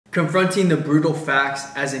Confronting the brutal facts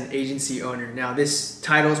as an agency owner. Now, this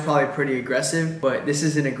title is probably pretty aggressive, but this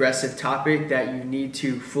is an aggressive topic that you need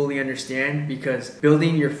to fully understand, because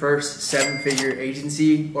building your first 7-figure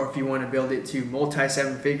agency, or if you want to build it to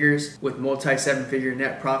multi-7 figures with multi-7-figure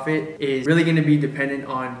net profit, is really going to be dependent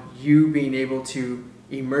on you being able to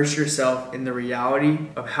immerse yourself in the reality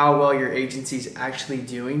of how well your agency is actually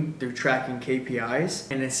doing through tracking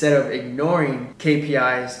KPIs. And instead of ignoring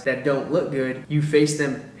KPIs that don't look good, you face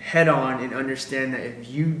them head on and understand that if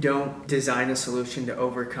you don't design a solution to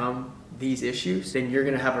overcome these issues, then you're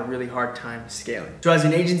gonna have a really hard time scaling. So as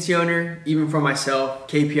an agency owner, even for myself,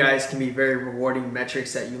 KPIs can be very rewarding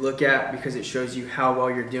metrics that you look at because it shows you how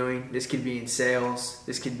well you're doing. This could be in sales,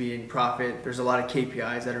 this could be in profit. There's a lot of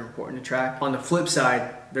KPIs that are important to track. On the flip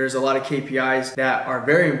side, there's a lot of KPIs that are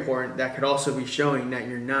very important that could also be showing that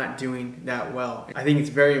you're not doing that well. I think it's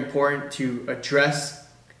very important to address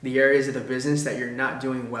the areas of the business that you're not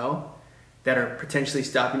doing well, that are potentially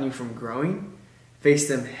stopping you from growing. Face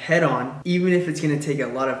them head on, even if it's gonna take a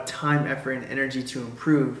lot of time, effort, and energy to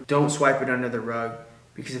improve. Don't swipe it under the rug,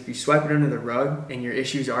 because if you swipe it under the rug and your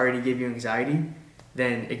issues already give you anxiety,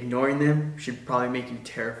 then ignoring them should probably make you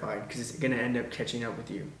terrified, because it's gonna end up catching up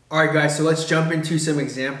with you. All right, guys, so let's jump into some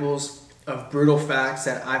examples of brutal facts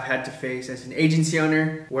that I've had to face as an agency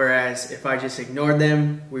owner, whereas if I just ignored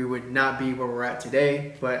them, we would not be where we're at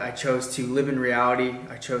today. But I chose to live in reality.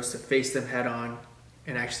 I chose to face them head on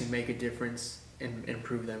and actually make a difference and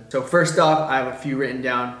improve them. So first off, I have a few written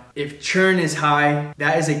down. If churn is high,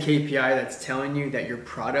 that is a KPI that's telling you that your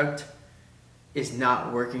product is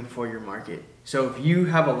not working for your market. So if you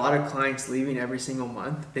have a lot of clients leaving every single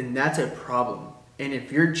month, then that's a problem. And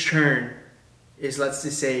if your churn is, let's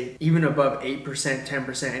just say, even above 8%,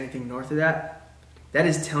 10%, anything north of that, that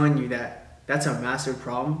is telling you that that's a massive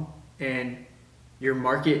problem and your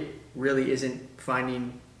market really isn't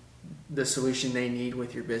finding the solution they need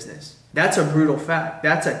with your business. That's a brutal fact.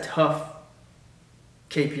 That's a tough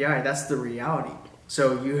KPI. That's the reality.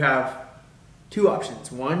 So you have two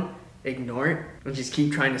options. One, ignore it and just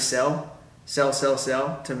keep trying to sell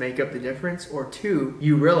to make up the difference. Or two,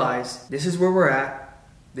 you realize this is where we're at.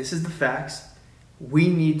 This is the facts. We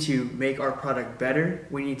need to make our product better.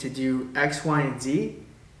 We need to do X, Y, and Z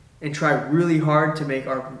and try really hard to make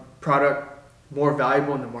our product more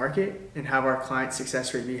valuable in the market and have our client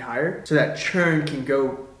success rate be higher so that churn can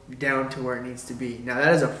go down to where it needs to be. Now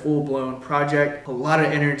that is a full-blown project, a lot of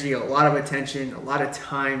energy, a lot of attention, a lot of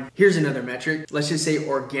time. Here's another metric. Let's just say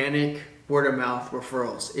organic word-of-mouth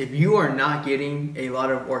referrals. If you are not getting a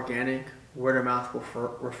lot of organic word-of-mouth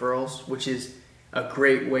referrals, which is a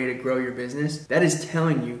great way to grow your business, that is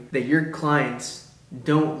telling you that your clients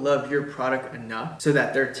don't love your product enough so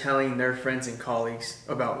that they're telling their friends and colleagues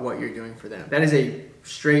about what you're doing for them. That is a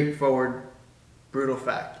straightforward, brutal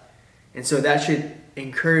fact. And so that should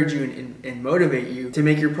encourage you and motivate you to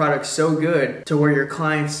make your product so good to where your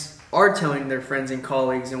clients are telling their friends and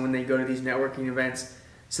colleagues, and when they go to these networking events,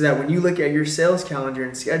 so that when you look at your sales calendar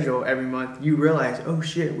and schedule every month, you realize, oh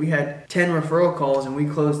shit, we had 10 referral calls and we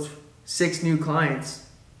closed 6 new clients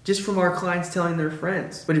just from our clients telling their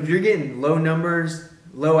friends. But if you're getting low numbers,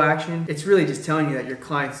 low action, it's really just telling you that your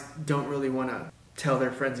clients don't really want to tell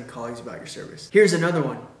their friends and colleagues about your service. Here's another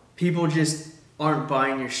one. People just aren't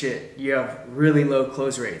buying your shit. You have really low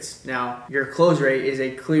close rates. Now, your close rate is a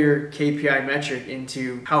clear KPI metric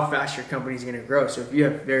into how fast your company is going to grow. So if you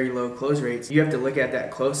have very low close rates, you have to look at that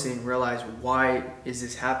closely and realize, why is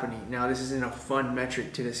this happening? Now, this isn't a fun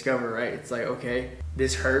metric to discover, right? It's like, okay,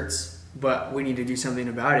 this hurts, but we need to do something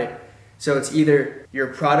about it. So it's either your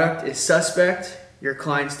product is suspect, your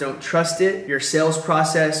clients don't trust it, your sales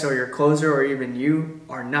process or your closer or even you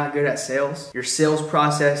are not good at sales. Your sales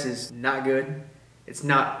process is not good. It's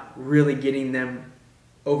not really getting them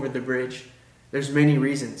over the bridge. There's many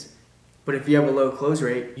reasons. But if you have a low close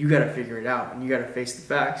rate, you gotta figure it out and you gotta face the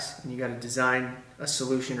facts and you gotta design a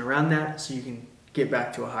solution around that so you can get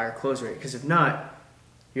back to a higher close rate. Because if not,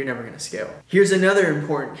 you're never gonna scale. Here's another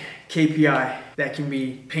important KPI that can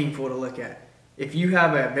be painful to look at. If you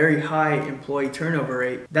have a very high employee turnover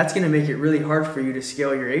rate, that's gonna make it really hard for you to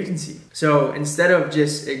scale your agency. So instead of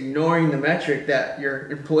just ignoring the metric that your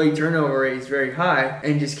employee turnover rate is very high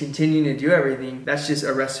and just continuing to do everything, that's just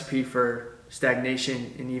a recipe for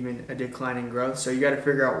stagnation and even a decline in growth. So you gotta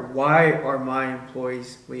figure out, why are my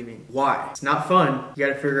employees leaving? Why? It's not fun. You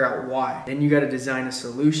gotta figure out why. Then you gotta design a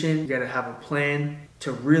solution. You gotta have a plan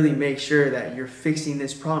to really make sure that you're fixing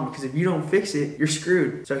this problem, because if you don't fix it, you're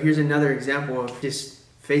screwed. So here's another example of just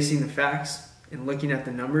facing the facts and looking at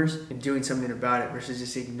the numbers and doing something about it versus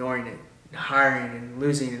just ignoring it and hiring and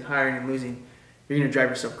losing and hiring and losing. you're gonna drive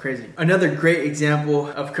yourself crazy. Another great example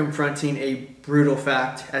of confronting a brutal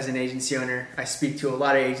fact as an agency owner, I speak to a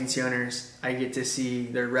lot of agency owners. I get to see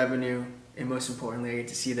their revenue, and most importantly, I get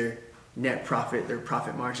to see their net profit, their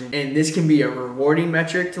profit margin. And this can be a rewarding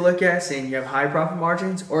metric to look at, saying you have high profit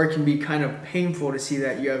margins, or it can be kind of painful to see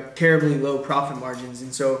that you have terribly low profit margins.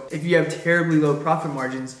 And so if you have terribly low profit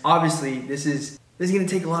margins, obviously this is going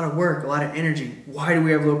to take a lot of work, a lot of energy. Why do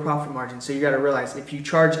we have low profit margins? So you got to realize, if you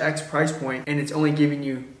charge X price point and it's only giving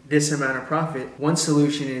you this amount of profit, one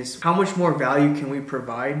solution is how much more value can we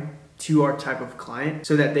provide to our type of client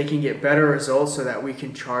so that they can get better results, so that we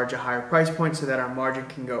can charge a higher price point, so that our margin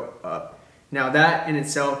can go up. Now that in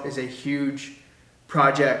itself is a huge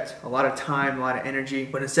project, a lot of time, a lot of energy,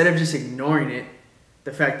 but instead of just ignoring it,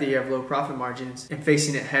 the fact that you have low profit margins, and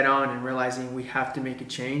facing it head on and realizing we have to make a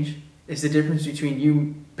change, is the difference between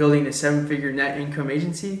you building a 7-figure net income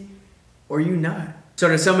agency or you not. So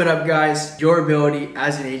to sum it up, guys, your ability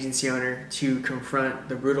as an agency owner to confront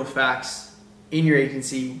the brutal facts in your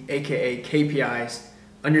agency, aka KPIs,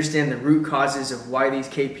 understand the root causes of why these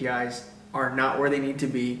KPIs are not where they need to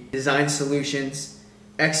be, design solutions,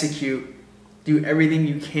 execute, do everything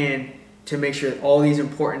you can to make sure that all these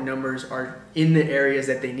important numbers are in the areas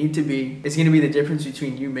that they need to be. It's going to be the difference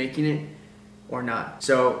between you making it or not.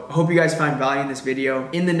 So I hope you guys find value in this video.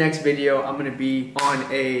 In the next video, I'm going to be on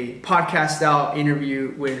a podcast style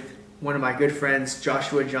interview with one of my good friends,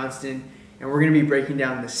 Joshua Johnston, and we're going to be breaking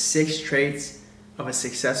down the 6 traits of a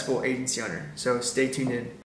successful agency owner. So stay tuned in.